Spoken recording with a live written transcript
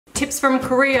tips from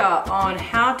Korea on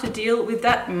how to deal with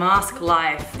that mask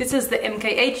life. This is the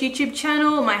MKH YouTube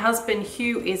channel. My husband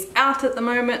Hugh is out at the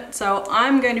moment, so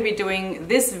I'm going to be doing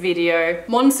this video.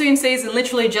 Monsoon season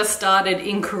literally just started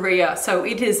in Korea, so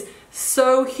it is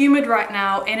so humid right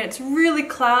now and it's really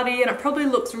cloudy and it probably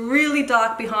looks really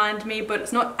dark behind me, but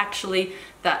it's not actually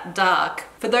that dark.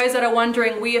 For those that are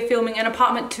wondering, we are filming an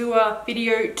apartment tour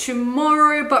video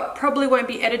tomorrow, but probably won't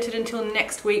be edited until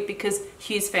next week because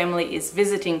Hugh's family is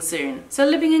visiting soon. So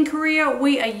living in Korea,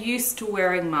 we are used to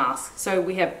wearing masks. So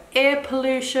we have air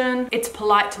pollution. It's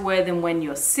polite to wear them when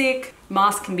you're sick.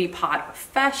 Masks can be part of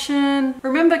fashion.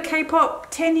 Remember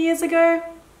K-pop 10 years ago?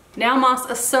 Now masks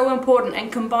are so important,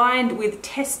 and combined with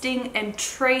testing and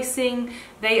tracing,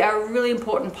 they are a really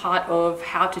important part of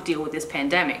how to deal with this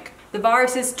pandemic. The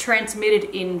virus is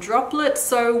transmitted in droplets,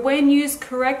 so when used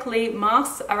correctly,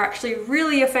 masks are actually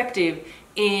really effective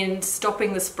in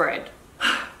stopping the spread.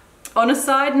 On a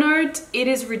side note, it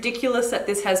is ridiculous that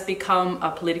this has become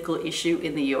a political issue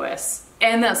in the US,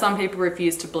 and that some people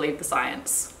refuse to believe the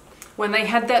science. When they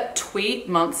had that tweet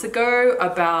months ago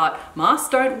about masks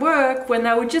don't work, when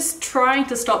they were just trying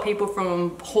to stop people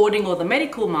from hoarding all the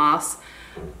medical masks,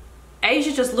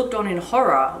 Asia just looked on in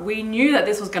horror. We knew that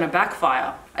this was going to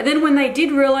backfire. And then when they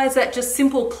did realize that just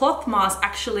simple cloth masks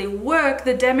actually work,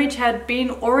 the damage had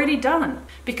been already done.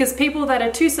 Because people that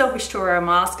are too selfish to wear a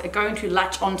mask are going to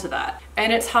latch onto that.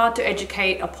 And it's hard to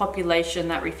educate a population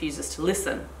that refuses to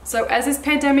listen. So as this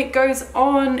pandemic goes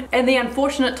on, and the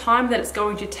unfortunate time that it's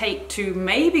going to take to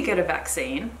maybe get a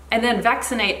vaccine, and then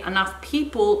vaccinate enough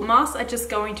people, masks are just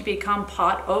going to become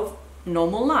part of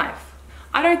normal life.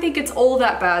 I don't think it's all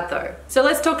that bad though. So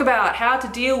let's talk about how to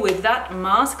deal with that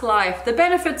mask life, the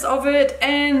benefits of it,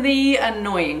 and the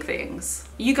annoying things.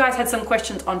 You guys had some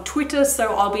questions on Twitter,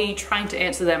 so I'll be trying to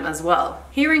answer them as well.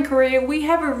 Here in Korea, we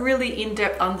have a really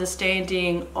in-depth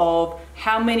understanding of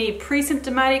how many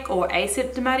pre-symptomatic or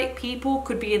asymptomatic people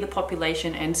could be in the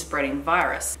population and spreading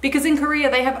virus. Because in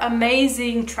Korea, they have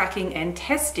amazing tracking and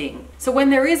testing. So when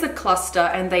there is a cluster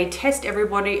and they test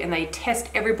everybody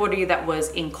that was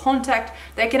in contact,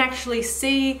 they can actually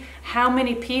see how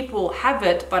many people have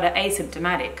it but are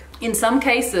asymptomatic. In some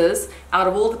cases, out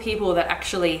of all the people that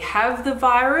actually have the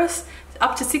virus,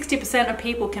 up to 60% of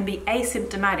people can be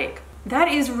asymptomatic. That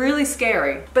is really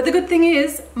scary. But the good thing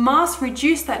is, masks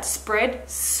reduce that spread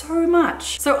so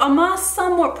much. So a mask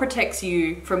somewhat protects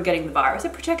you from getting the virus.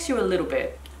 It protects you a little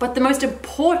bit. But the most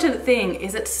important thing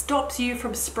is it stops you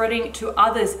from spreading to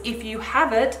others if you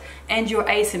have it and you're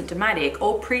asymptomatic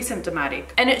or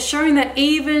pre-symptomatic. And it's shown that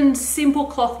even simple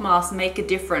cloth masks make a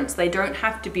difference. They don't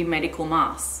have to be medical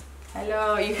masks.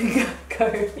 Hello, you can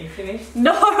go. You finished?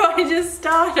 No, I just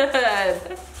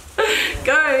started.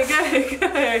 Go.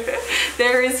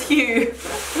 There is Hugh.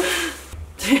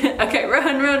 Okay,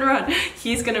 run.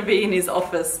 He's gonna be in his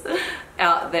office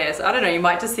out there. So I don't know, you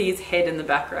might just see his head in the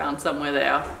background somewhere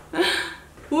there.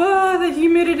 Whoa, the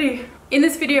humidity. In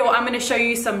this video, I'm going to show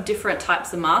you some different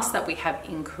types of masks that we have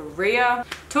in Korea,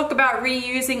 talk about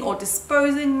reusing or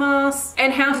disposing masks,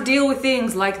 and how to deal with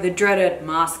things like the dreaded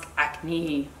mask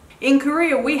acne. In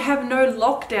Korea, we have no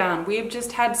lockdown. We've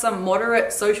just had some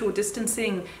moderate social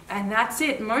distancing, and that's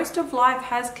it. Most of life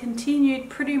has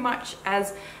continued pretty much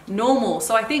as normal.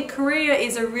 So I think Korea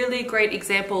is a really great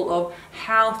example of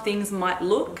how things might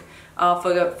look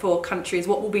for countries,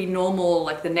 what will be normal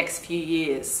like the next few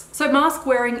years. So mask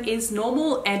wearing is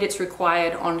normal and it's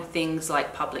required on things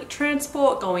like public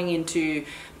transport, going into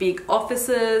big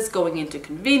offices, going into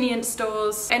convenience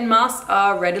stores, and masks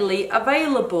are readily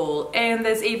available, and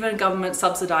there's even government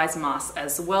subsidized masks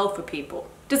as well for people.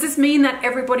 Does this mean that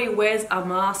everybody wears a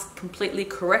mask completely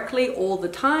correctly all the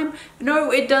time?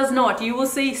 No, it does not. You will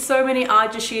see so many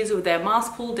ajashis with their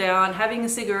mask pulled down, having a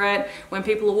cigarette. When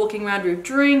people are walking around with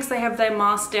drinks, they have their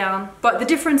mask down. But the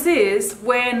difference is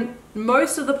when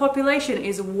most of the population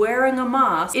is wearing a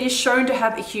mask, it is shown to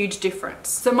have a huge difference.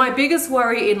 So my biggest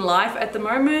worry in life at the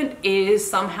moment is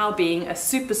somehow being a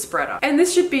super spreader. And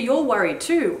this should be your worry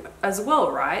too, as well,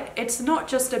 right? It's not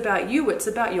just about you, it's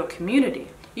about your community.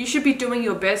 You should be doing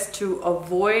your best to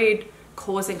avoid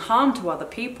causing harm to other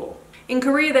people. In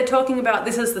Korea, they're talking about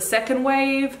this is the second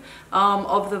wave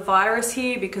of the virus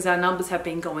here because our numbers have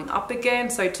been going up again.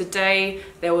 So today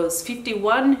there was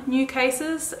 51 new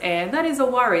cases, and that is a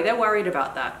worry. They're worried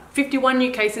about that. 51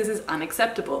 new cases is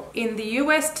unacceptable. In the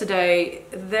US today,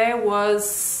 there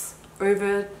was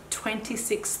over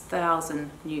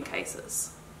 26,000 new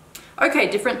cases. Okay,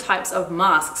 different types of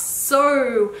masks.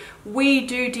 So we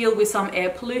do deal with some air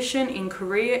pollution in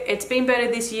Korea. It's been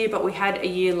better this year, but we had a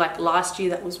year like last year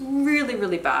that was really,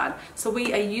 really bad. So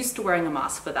we are used to wearing a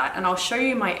mask for that. And I'll show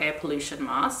you my air pollution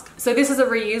mask. So this is a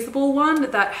reusable one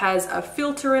that has a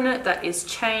filter in it that is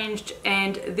changed,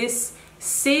 and this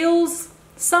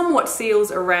somewhat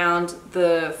seals around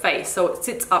the face. So it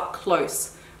sits up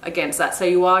close against that. So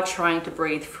you are trying to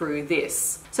breathe through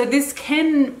this. So this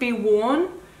can be worn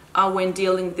when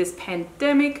dealing with this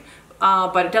pandemic,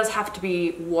 but it does have to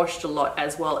be washed a lot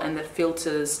as well, and the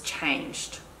filters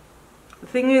changed.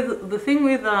 The thing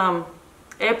with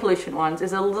air pollution ones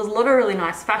is there's a lot of really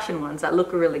nice fashion ones that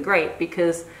look really great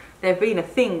because they've been a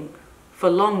thing for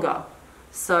longer.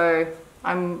 So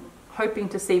I'm hoping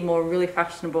to see more really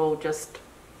fashionable, just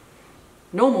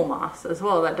normal masks as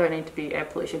well that don't need to be air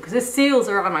pollution, because this seals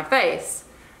around my face.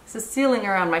 This is sealing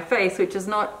around my face, which is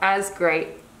not as great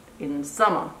in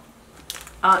summer.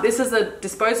 This is a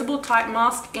disposable type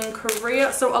mask in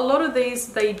Korea. So a lot of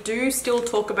these, they do still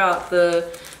talk about the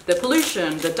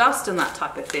pollution, the dust and that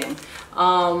type of thing.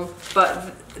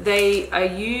 But they are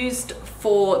used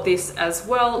for this as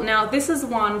well. Now this is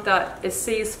one that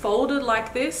is folded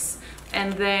like this,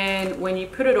 and then when you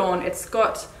put it on,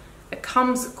 it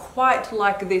comes quite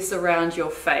like this around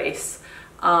your face.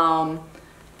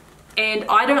 And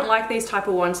I don't like these type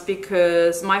of ones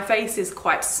because my face is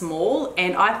quite small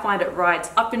and I find it rides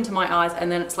up into my eyes,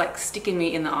 and then it's like sticking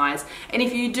me in the eyes. And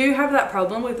if you do have that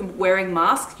problem with wearing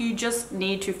masks, you just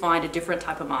need to find a different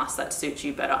type of mask that suits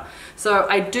you better. So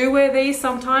I do wear these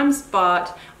sometimes,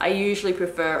 but I usually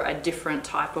prefer a different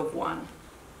type of one.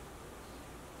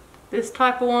 This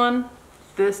type of one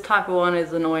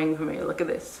is annoying for me. Look at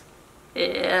this.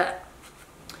 Yeah.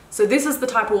 So this is the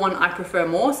type of one I prefer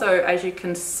more. So as you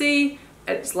can see,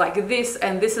 it's like this,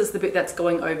 and this is the bit that's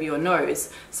going over your nose.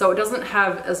 So it doesn't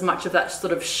have as much of that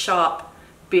sort of sharp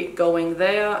bit going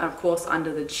there, and of course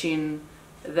under the chin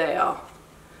there.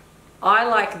 I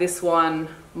like this one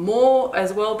more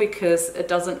as well because it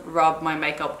doesn't rub my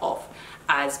makeup off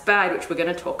as bad, which we're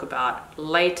going to talk about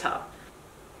later.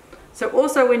 So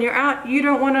also when you're out, you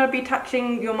don't want to be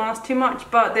touching your mask too much,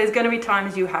 but there's going to be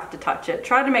times you have to touch it.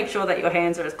 Try to make sure that your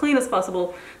hands are as clean as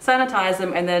possible, sanitize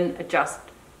them, and then adjust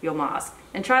your mask.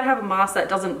 And try to have a mask that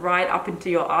doesn't ride up into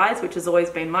your eyes, which has always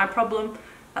been my problem.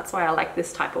 That's why I like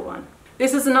this type of one.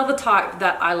 This is another type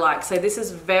that I like. So this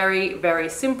is very, very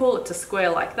simple. It's a square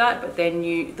like that, but then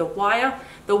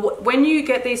when you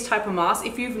get these type of masks,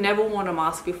 if you've never worn a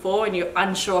mask before and you're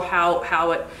unsure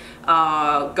how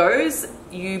it goes,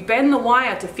 you bend the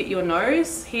wire to fit your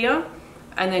nose here,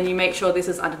 and then you make sure this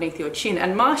is underneath your chin.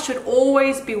 And masks should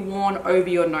always be worn over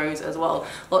your nose as well.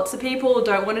 Lots of people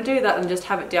don't want to do that and just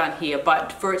have it down here,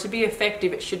 but for it to be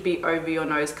effective, it should be over your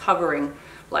nose, covering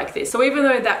like this. So even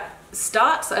though that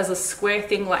starts as a square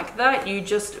thing like that, you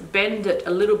just bend it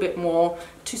a little bit more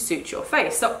to suit your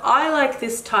face. So I like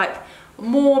this type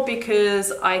more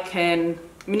because I can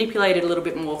manipulate it a little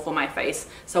bit more for my face,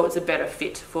 so it's a better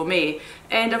fit for me.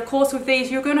 And of course with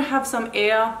these, you're going to have some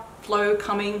air flow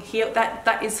coming here.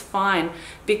 That is fine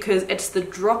because it's the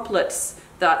droplets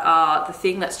that are the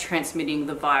thing that's transmitting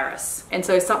the virus. And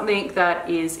so something that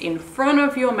is in front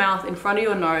of your mouth, in front of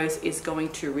your nose, is going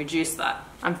to reduce that.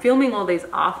 I'm filming all these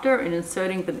after and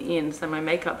inserting them in so my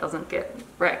makeup doesn't get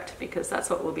wrecked, because that's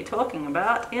what we'll be talking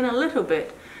about in a little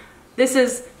bit. This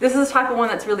is the type of one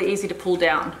that's really easy to pull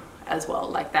down as well,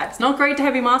 like that. It's not great to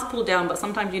have your mask pulled down, but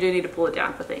sometimes you do need to pull it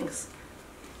down for things.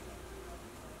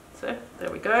 So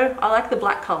there we go. I like the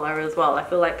black color as well. I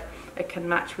feel like it can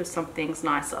match with some things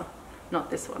nicer. Not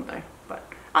this one though, but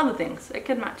other things, it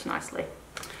can match nicely.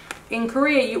 In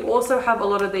Korea, you also have a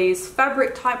lot of these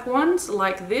fabric type ones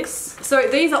like this. So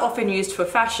these are often used for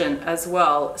fashion as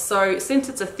well. So since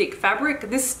it's a thick fabric,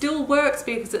 this still works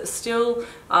because it's still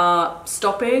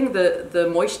stopping the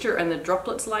moisture and the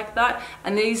droplets like that.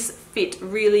 And these fit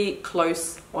really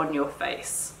close on your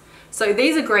face. So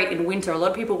these are great in winter. A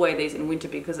lot of people wear these in winter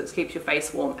because it keeps your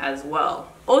face warm as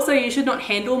well. Also, you should not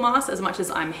handle masks as much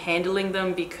as I'm handling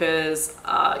them because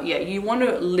yeah, you want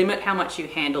to limit how much you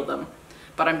handle them.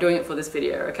 But I'm doing it for this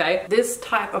video, okay? This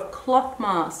type of cloth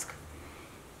mask.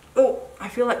 Oh, I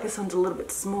feel like this one's a little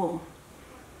bit small.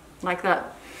 Like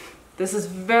that. This is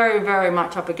very, very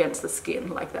much up against the skin,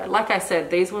 like that. Like I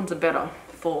said, these ones are better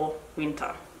for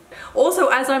winter. Also,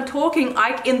 as I'm talking,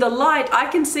 in the light, I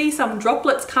can see some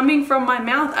droplets coming from my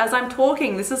mouth as I'm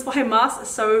talking. This is why masks are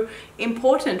so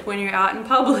important when you're out in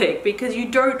public, because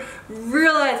you don't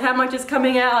realize how much is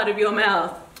coming out of your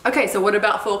mouth. Okay, so what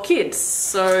about for kids?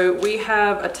 So we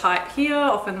have a type here.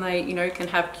 Often they, you know, can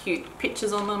have cute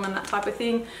pictures on them and that type of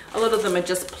thing. A lot of them are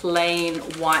just plain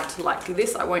white like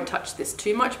this. I won't touch this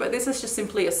too much, but this is just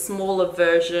simply a smaller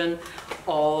version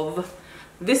of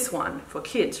this one for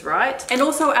kids, right? And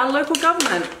also our local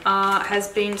government has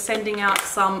been sending out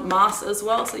some masks as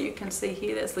well. So you can see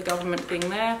here, there's the government thing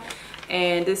there.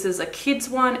 And this is a kids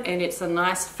one, and it's a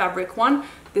nice fabric one.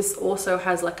 This also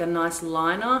has like a nice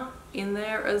liner in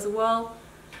there as well.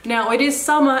 Now it is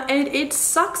summer and it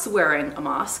sucks wearing a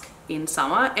mask in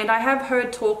summer, and I have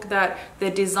heard talk that they're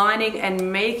designing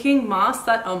and making masks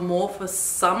that are more for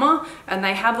summer, and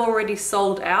they have already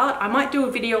sold out. I might do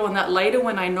a video on that later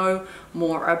when I know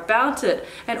more about it.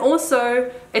 And also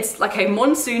it's like a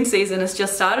monsoon season has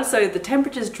just started, so the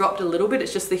temperatures dropped a little bit.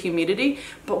 It's just the humidity,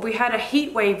 but we had a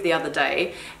heat wave the other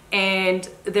day, and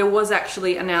there was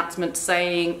actually an announcement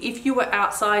saying if you were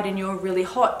outside and you're really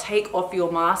hot, take off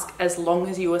your mask as long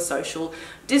as you are social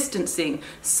distancing.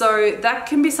 So that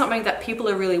can be something that people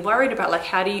are really worried about, like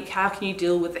how can you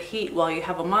deal with the heat while you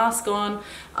have a mask on?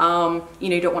 You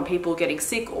know, you don't want people getting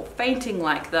sick or fainting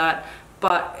like that,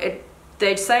 but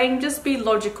they're saying just be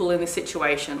logical in this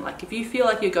situation. Like if you feel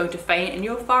like you're going to faint and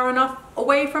you're far enough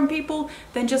away from people,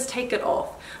 then just take it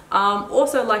off.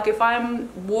 Also, like if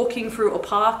I'm walking through a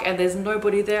park and there's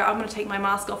nobody there, I'm going to take my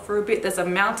mask off for a bit. There's a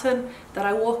mountain that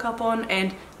I walk up on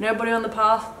and nobody on the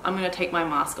path, I'm going to take my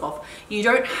mask off. You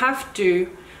don't have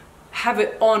to have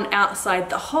it on outside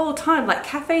the whole time. Like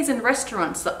cafes and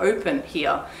restaurants are open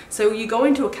here, so you go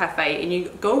into a cafe and you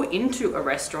go into a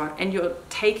restaurant and you're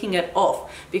taking it off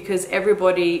because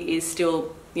everybody is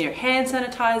still, you know, hand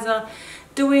sanitizer,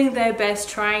 doing their best,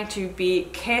 trying to be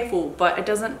careful, but it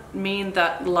doesn't mean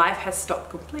that life has stopped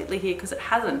completely here, because it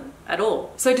hasn't at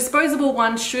all. So disposable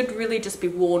ones should really just be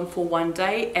worn for one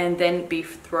day and then be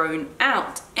thrown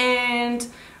out. And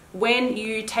when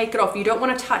you take it off, you don't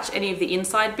want to touch any of the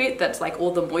inside bit that's like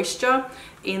all the moisture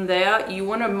in there. You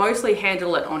want to mostly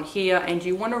handle it on here, and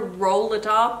you want to roll it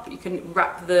up. You can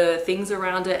wrap the things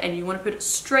around it, and you want to put it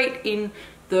straight in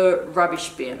the rubbish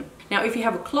bin. Now if you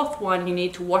have a cloth one, you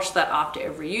need to wash that after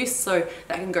every use, so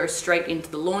that can go straight into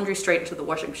the laundry, straight into the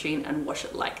washing machine, and wash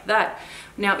it like that.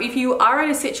 Now if you are in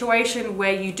a situation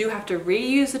where you do have to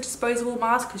reuse a disposable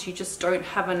mask because you just don't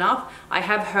have enough, I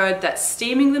have heard that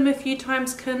steaming them a few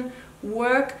times can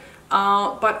work,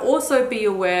 but also be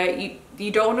aware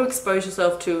you don't want to expose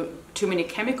yourself to too many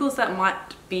chemicals that might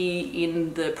be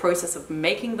in the process of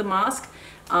making the mask.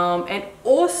 And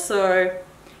also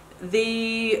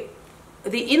the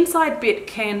inside bit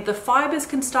the fibers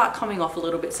can start coming off a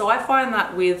little bit. So I find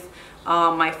that with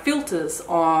my filters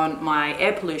on my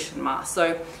air pollution mask.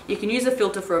 So you can use a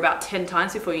filter for about 10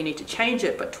 times before you need to change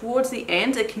it, but towards the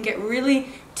end it can get really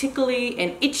tickly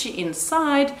and itchy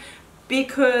inside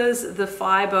because the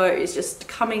fiber is just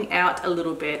coming out a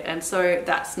little bit, and so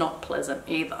that's not pleasant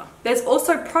either. There's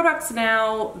also products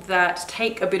now that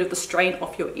take a bit of the strain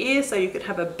off your ear, so you could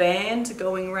have a band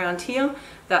going around here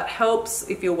that helps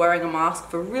if you're wearing a mask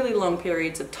for really long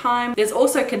periods of time. There's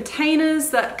also containers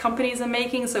that companies are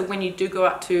making, so when you do go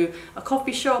out to a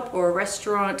coffee shop or a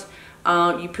restaurant,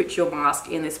 you put your mask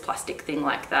in this plastic thing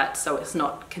like that, so it's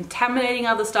not contaminating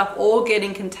other stuff or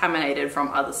getting contaminated from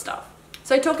other stuff.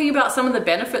 So talking about some of the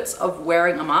benefits of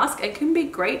wearing a mask, it can be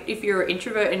great if you're an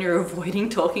introvert and you're avoiding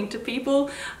talking to people,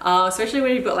 especially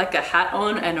when you've got like a hat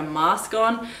on and a mask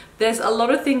on. There's a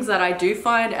lot of things that I do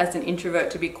find as an introvert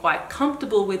to be quite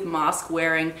comfortable with mask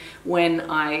wearing when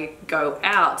I go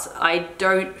out. I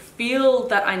don't feel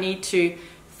that I need to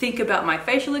think about my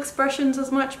facial expressions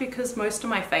as much because most of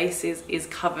my face is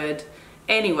covered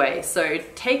anyway. So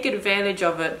take advantage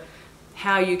of it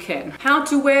how you can. How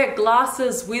to wear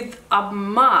glasses with a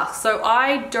mask. So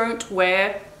I don't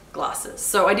wear glasses,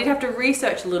 so I did have to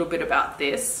research a little bit about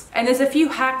this, and there's a few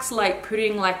hacks like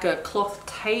putting like a cloth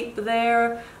tape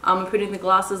there, putting the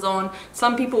glasses on.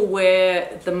 Some people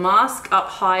wear the mask up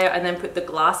higher and then put the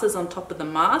glasses on top of the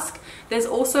mask. There's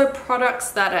also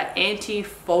products that are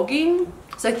anti-fogging,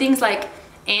 so things like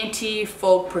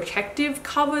anti-fog protective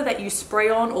cover that you spray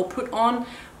on or put on.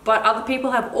 But other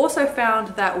people have also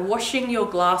found that washing your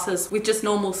glasses with just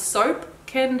normal soap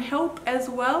can help as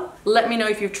well. Let me know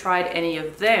if you've tried any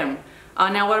of them.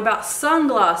 Now what about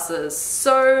sunglasses?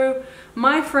 So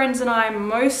my friends and I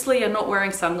mostly are not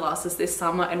wearing sunglasses this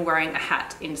summer and wearing a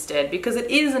hat instead, because it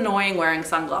is annoying wearing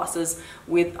sunglasses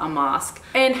with a mask,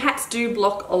 and hats do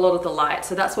block a lot of the light,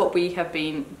 so that's what we have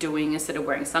been doing instead of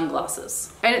wearing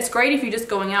sunglasses. And it's great if you're just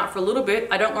going out for a little bit.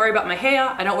 I don't worry about my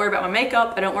hair, I don't worry about my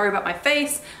makeup, I don't worry about my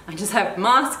face, I just have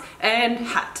mask and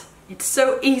hat. It's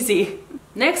so easy.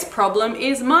 Next problem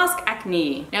is mask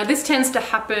acne. Now this tends to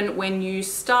happen when you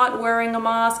start wearing a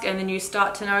mask and then you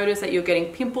start to notice that you're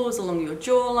getting pimples along your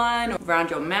jawline or around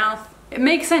your mouth. It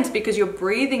makes sense because you're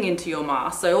breathing into your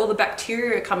mask, so all the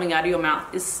bacteria coming out of your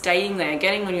mouth is staying there,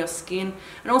 getting on your skin,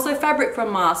 and also fabric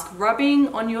from mask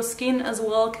rubbing on your skin as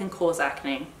well can cause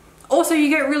acne. Also, you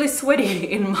get really sweaty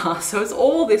in masks, so it's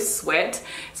all this sweat.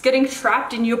 It's getting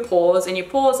trapped in your pores, and your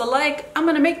pores are like, I'm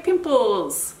gonna make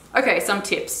pimples. Okay, some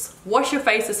tips. Wash your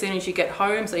face as soon as you get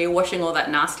home, so you're washing all that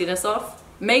nastiness off.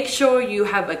 Make sure you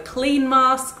have a clean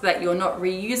mask, that you're not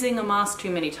reusing a mask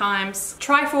too many times.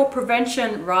 Try for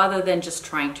prevention rather than just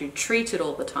trying to treat it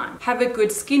all the time. Have a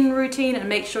good skin routine and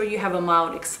make sure you have a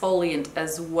mild exfoliant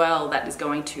as well. That is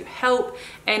going to help.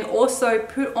 And also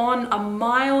put on a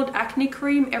mild acne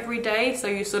cream every day, so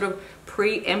you sort of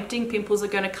preempting pimples are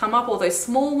going to come up, or those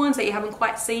small ones that you haven't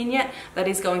quite seen yet, that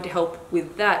is going to help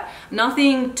with that.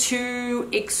 Nothing too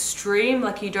extreme,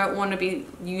 like you don't want to be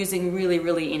using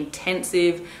really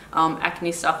intensive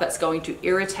acne stuff that's going to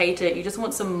irritate it. You just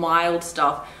want some mild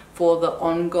stuff for the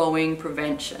ongoing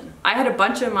prevention. I had a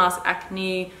bunch of mask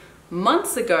acne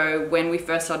months ago when we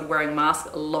first started wearing masks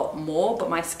a lot more, but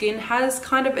my skin has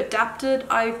kind of adapted,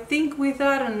 I think, with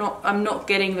that, and I'm not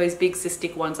getting those big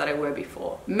cystic ones that I were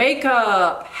before.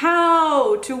 Makeup.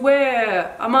 How to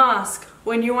wear a mask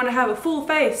when you want to have a full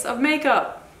face of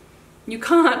makeup. You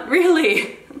can't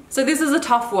really. So this is a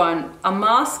tough one. A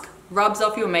mask rubs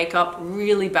off your makeup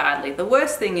really badly. The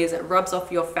worst thing is it rubs off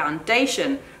your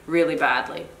foundation really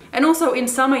badly. And also in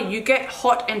summer you get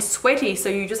hot and sweaty, so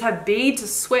you just have beads of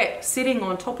sweat sitting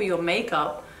on top of your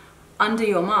makeup under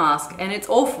your mask, and it's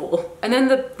awful. And then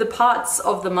the parts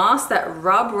of the mask that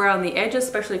rub around the edges,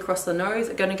 especially across the nose,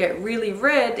 are gonna get really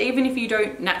red. Even if you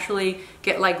don't naturally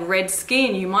get like red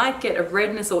skin, you might get a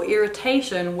redness or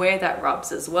irritation where that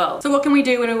rubs as well. So what can we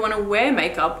do when we wanna wear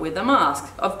makeup with a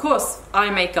mask? Of course, eye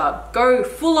makeup. Go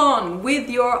full on with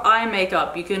your eye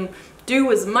makeup. You can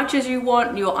do as much as you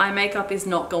want. Your eye makeup is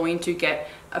not going to get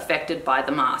affected by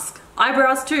the mask.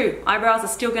 Eyebrows too. Eyebrows are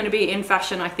still going to be in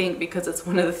fashion, I think, because it's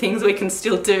one of the things we can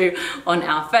still do on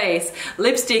our face.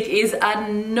 Lipstick is a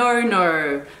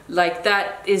no-no. Like,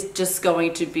 that is just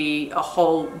going to be a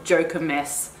whole Joker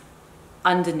mess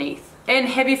underneath. And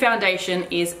heavy foundation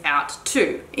is out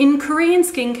too. In Korean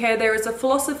skincare, there is a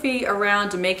philosophy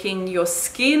around making your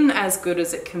skin as good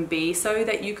as it can be so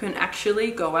that you can actually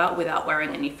go out without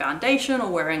wearing any foundation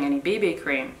or wearing any BB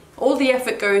cream. All the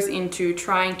effort goes into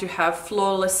trying to have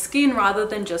flawless skin rather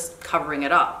than just covering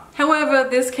it up. However,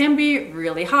 this can be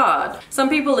really hard. Some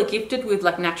people are gifted with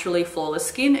like naturally flawless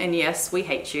skin, and yes, we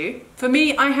hate you. For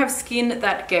me, I have skin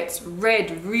that gets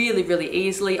red really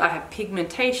easily. I have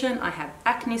pigmentation, I have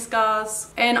acne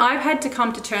scars, and I've had to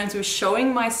come to terms with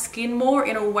showing my skin more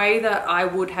in a way that I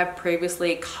would have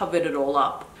previously covered it all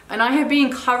up. And I have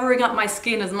been covering up my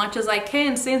skin as much as I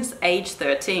can since age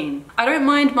 13. I don't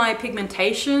mind my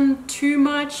pigmentation too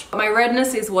much. My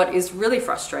redness is what is really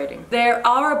frustrating. There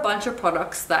are a bunch of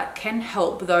products that can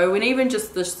help though, and even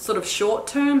just the sort of short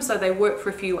term, so they work for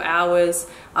a few hours,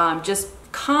 just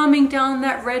calming down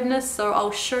that redness. So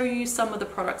I'll show you some of the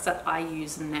products that I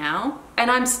use now. And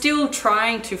I'm still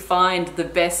trying to find the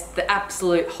best, the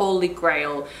absolute holy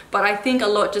grail. But I think a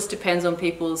lot just depends on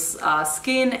people's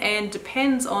skin, and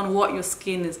depends on what your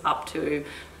skin is up to,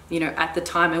 you know, at the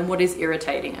time, and what is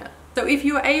irritating it. So if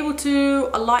you're able to,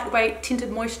 a lightweight tinted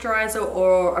moisturizer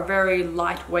or a very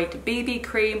lightweight BB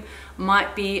cream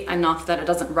might be enough that it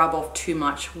doesn't rub off too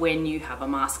much when you have a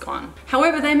mask on.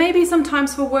 However, there may be some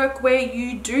times for work where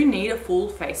you do need a full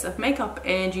face of makeup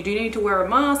and you do need to wear a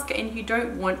mask, and you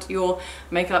don't want your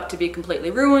makeup to be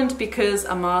completely ruined, because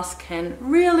a mask can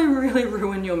really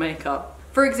ruin your makeup.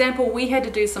 For example, we had to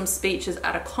do some speeches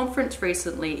at a conference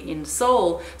recently in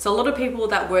Seoul. So a lot of people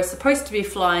that were supposed to be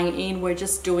flying in were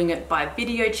just doing it by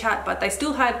video chat, but they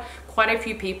still had quite a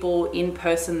few people in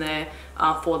person there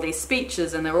for these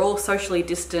speeches, and they were all socially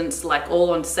distanced, like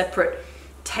all on separate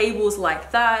tables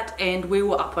like that, and we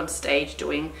were up on stage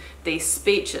doing these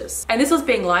speeches. And this was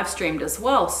being live streamed as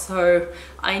well, so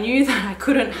I knew that I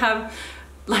couldn't have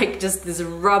like just this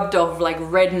rubbed off like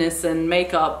redness and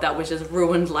makeup that was just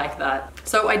ruined like that.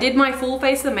 So I did my full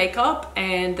face of makeup,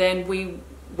 and then we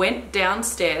went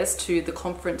downstairs to the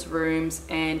conference rooms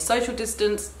and social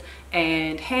distanced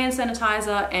and hand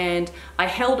sanitizer, and I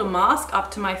held a mask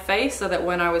up to my face so that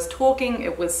when I was talking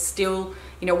it was still,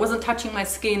 you know, it wasn't touching my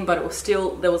skin, but it was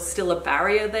still, there was still a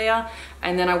barrier there.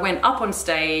 And then I went up on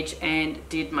stage and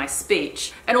did my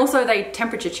speech. And also they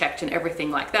temperature checked and everything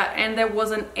like that, and there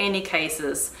wasn't any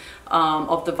cases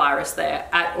of the virus there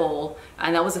at all,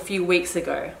 and that was a few weeks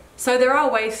ago. So there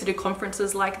are ways to do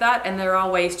conferences like that, and there are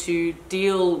ways to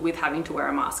deal with having to wear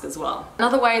a mask as well.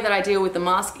 Another way that I deal with the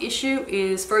mask issue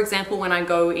is, for example, when I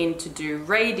go in to do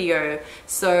radio.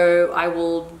 So I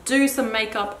will do some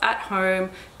makeup at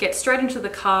home, get straight into the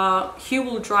car, Hugh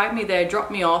will drive me there, drop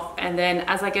me off, and then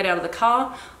as I get out of the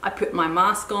car, I put my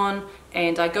mask on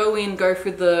and I go in, go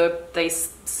through they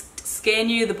scan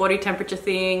you, the body temperature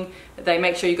thing, they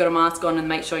make sure you got a mask on and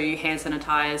make sure you hand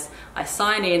sanitize. I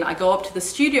sign in, I go up to the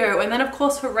studio, and then of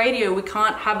course for radio we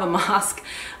can't have a mask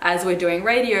as we're doing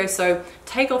radio, so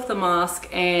take off the mask,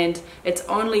 and it's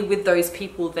only with those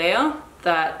people there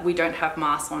that we don't have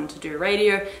masks on to do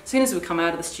radio. As soon as we come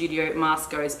out of the studio, mask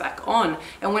goes back on.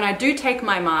 And when I do take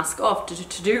my mask off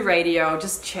to do radio, I'll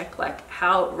just check like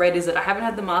how red is it. I haven't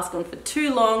had the mask on for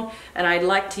too long, and I'd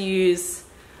like to use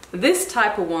this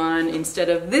type of one instead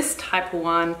of this type of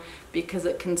one because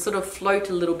it can sort of float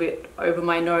a little bit over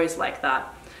my nose like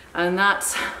that. And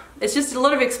it's just a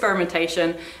lot of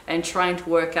experimentation and trying to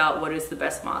work out what is the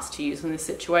best mask to use in this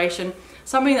situation.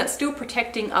 Something that's still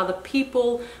protecting other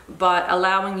people, but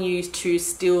allowing you to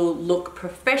still look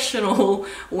professional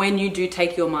when you do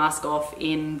take your mask off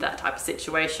in that type of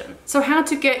situation. So how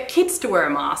to get kids to wear a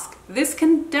mask? This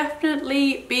can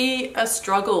definitely be a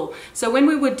struggle. So when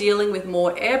we were dealing with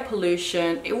more air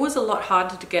pollution, it was a lot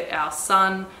harder to get our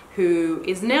son, who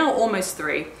is now almost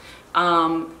 3,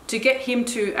 to get him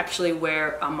to actually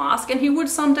wear a mask. And he would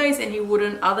some days and he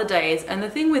wouldn't other days. And the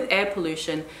thing with air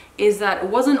pollution is that it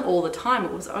wasn't all the time,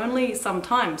 it was only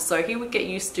sometimes. So he would get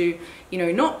used to, you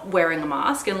know, not wearing a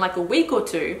mask, and like a week or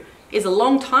two is a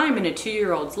long time in a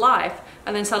 2-year-old's life,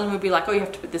 and then suddenly we'd be like, oh, you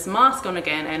have to put this mask on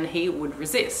again, and he would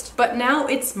resist. But now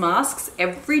it's masks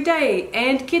every day,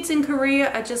 and kids in Korea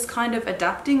are just kind of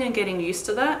adapting and getting used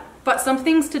to that. But some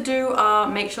things to do are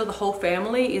make sure the whole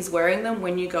family is wearing them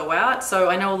when you go out. So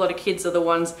I know a lot of kids are the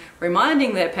ones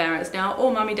reminding their parents now,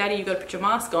 oh, mummy, daddy, you got to put your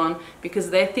mask on,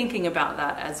 because they're thinking about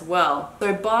that as well.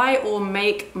 So buy or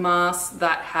make masks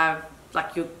that have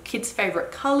like your kids'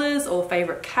 favorite colors or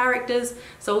favorite characters.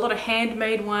 So a lot of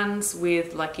handmade ones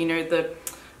with, like, you know, the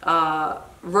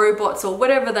robots or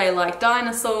whatever they like,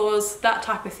 dinosaurs, that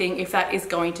type of thing, if that is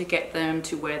going to get them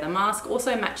to wear the mask.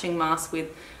 Also matching masks with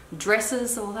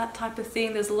dresses or that type of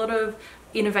thing. There's a lot of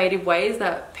innovative ways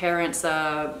that parents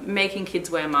are making kids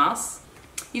wear masks.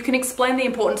 You can explain the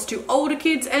importance to older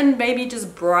kids and maybe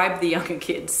just bribe the younger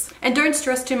kids. And don't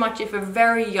stress too much if a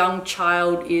very young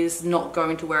child is not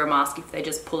going to wear a mask, if they're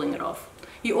just pulling it off.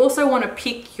 You also want to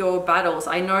pick your battles.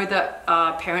 I know that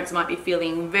parents might be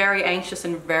feeling very anxious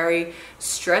and very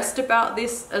stressed about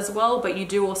this as well, but you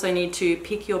do also need to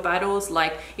pick your battles.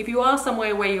 Like if you are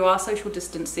somewhere where you are social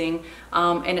distancing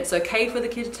and it's okay for the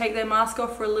kid to take their mask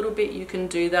off for a little bit, you can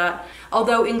do that.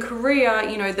 Although in Korea,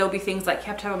 you know, there'll be things like you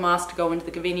have to have a mask to go into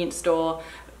the convenience store.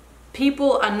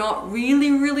 People are not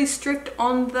really strict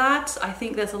on that. I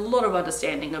think there's a lot of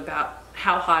understanding about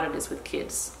how hard it is with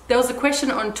kids. There was a question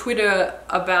on Twitter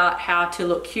about how to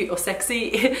look cute or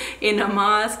sexy in a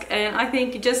mask, and I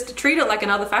think you just treat it like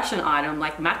another fashion item,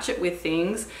 like match it with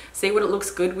things, see what it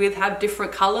looks good with, have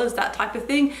different colors, that type of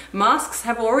thing. Masks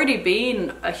have already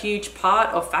been a huge part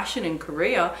of fashion in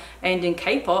Korea and in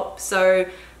K-pop, so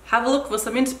have a look for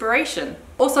some inspiration.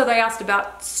 Also, they asked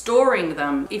about storing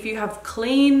them. If you have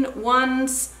clean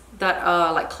ones that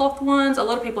are like cloth ones, a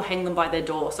lot of people hang them by their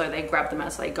door, so they grab them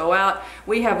as they go out.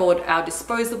 We have all our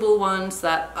disposable ones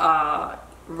that are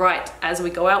right as we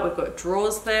go out. We've got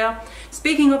drawers there.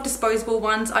 Speaking of disposable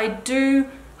ones, I do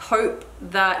hope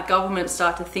that governments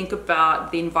start to think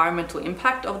about the environmental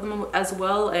impact of them as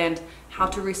well, and how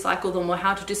to recycle them or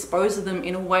how to dispose of them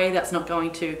in a way that's not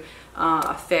going to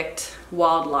affect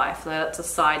wildlife. So that's a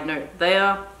side note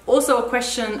there. Also a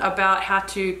question about how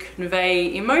to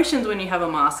convey emotions when you have a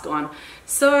mask on.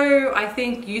 So I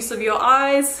think use of your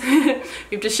eyes, you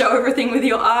have to show everything with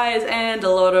your eyes, and a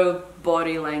lot of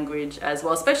body language as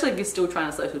well, especially if you're still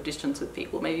trying to social distance with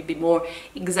people, maybe be more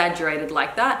exaggerated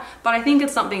like that. But I think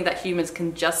it's something that humans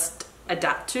can just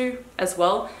adapt to as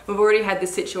well. We've already had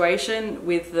this situation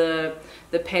with the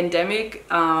pandemic,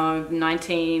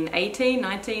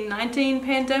 1919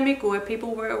 pandemic, where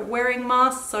people were wearing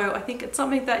masks. So I think it's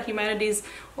something that humanity's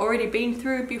already been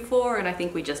through before, and I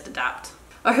think we just adapt.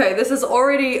 Okay, this is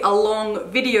already a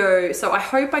long video, so I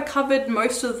hope I covered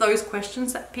most of those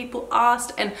questions that people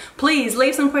asked, and please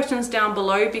leave some questions down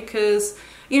below, because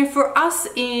you know, for us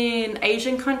in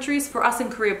Asian countries, for us in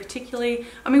Korea particularly,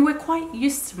 I mean, we're quite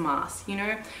used to masks, you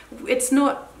know. It's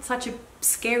not such a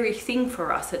scary thing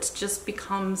for us. It just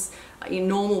becomes a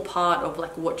normal part of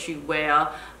like what you wear.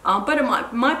 But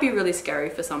it might be really scary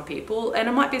for some people, and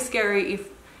it might be scary if,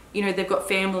 you know, they've got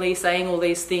family saying all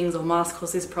these things, or masks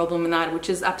cause this problem and that, which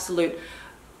is absolute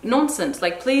nonsense.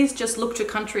 Like, please just look to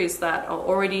countries that are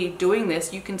already doing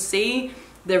this. You can see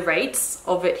the rates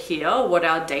of it here, what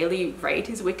our daily rate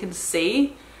is. We can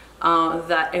see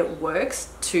that it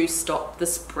works to stop the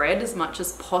spread as much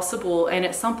as possible, and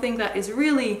it's something that is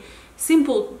really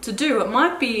simple to do. It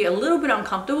might be a little bit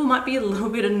uncomfortable, might be a little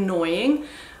bit annoying,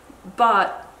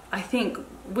 but I think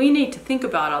we need to think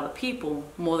about other people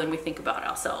more than we think about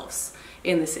ourselves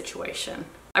in this situation.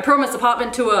 I promise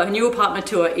apartment tour, a new apartment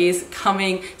tour is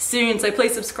coming soon, so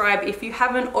please subscribe if you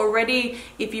haven't already.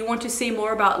 If you want to see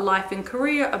more about life in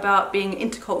Korea, about being an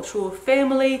intercultural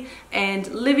family and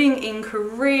living in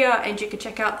Korea, and you can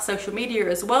check out social media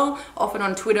as well. Often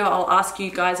on Twitter I'll ask you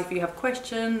guys if you have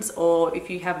questions or if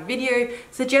you have a video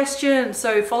suggestion,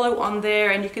 so follow on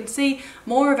there and you can see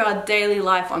more of our daily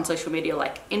life on social media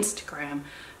like Instagram.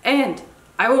 And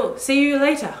I will see you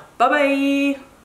later. Bye bye!